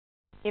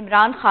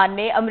इमरान खान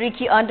ने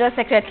अमेरिकी under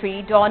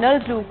secretary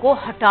Donald लू को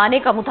हटाने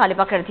का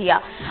मुतालबा कर दिया।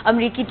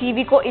 अमेरिकी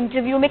टीवी को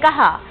इंटरव्यू में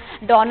कहा,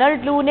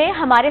 डोनाल्ड लू ने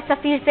हमारे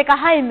सफीर से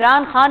कहा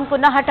इमरान खान को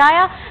न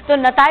हटाया तो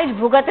नताइज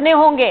भुगतने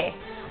होंगे।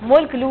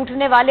 मुल्क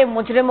लूटने वाले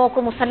मुजरिमों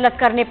को मुसल्लत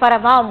करने पर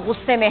अवाम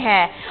गुस्से में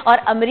है और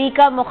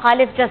अमेरिका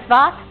मुखालिफ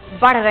जज्बात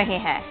बढ़ रहे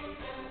हैं।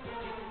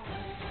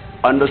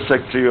 Under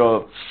Secretary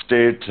of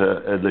State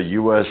in the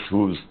US,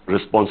 who's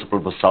responsible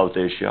for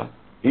South Asia,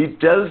 he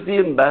tells the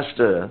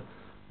ambassador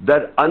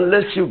that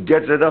unless you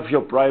get rid of your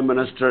Prime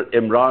Minister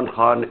Imran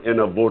Khan in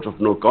a vote of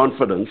no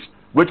confidence,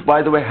 which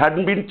by the way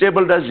hadn't been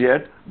tabled as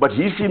yet, but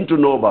he seemed to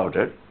know about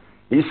it,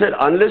 he said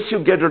unless you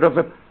get rid of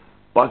him,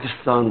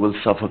 Pakistan will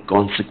suffer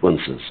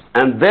consequences.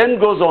 And then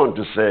goes on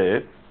to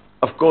say,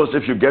 of course,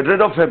 if you get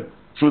rid of him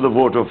through the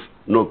vote of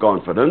no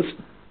confidence,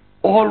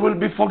 all will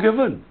be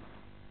forgiven.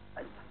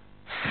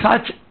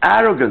 Such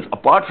arrogance,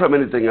 apart from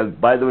anything else.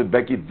 By the way,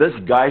 Becky, this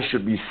guy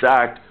should be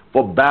sacked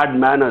for bad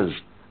manners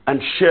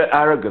and sheer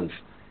arrogance.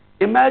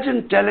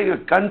 Imagine telling a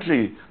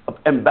country, an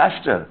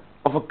ambassador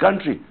of a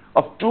country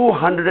of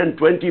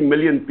 220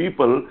 million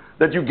people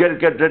that you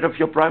get rid of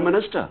your prime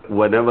minister.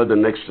 Whenever the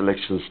next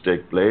elections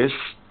take place,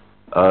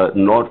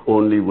 not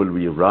only will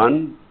we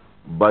run,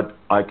 but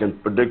I can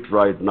predict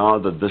right now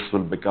that this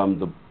will become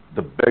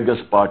the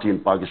biggest party in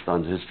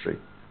Pakistan's history,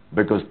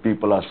 because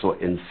people are so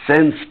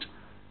incensed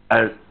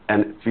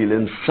and feel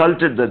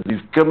insulted that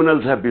these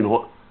criminals have been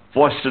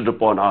foisted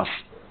upon us,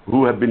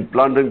 who have been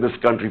plundering this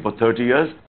country for 30 years.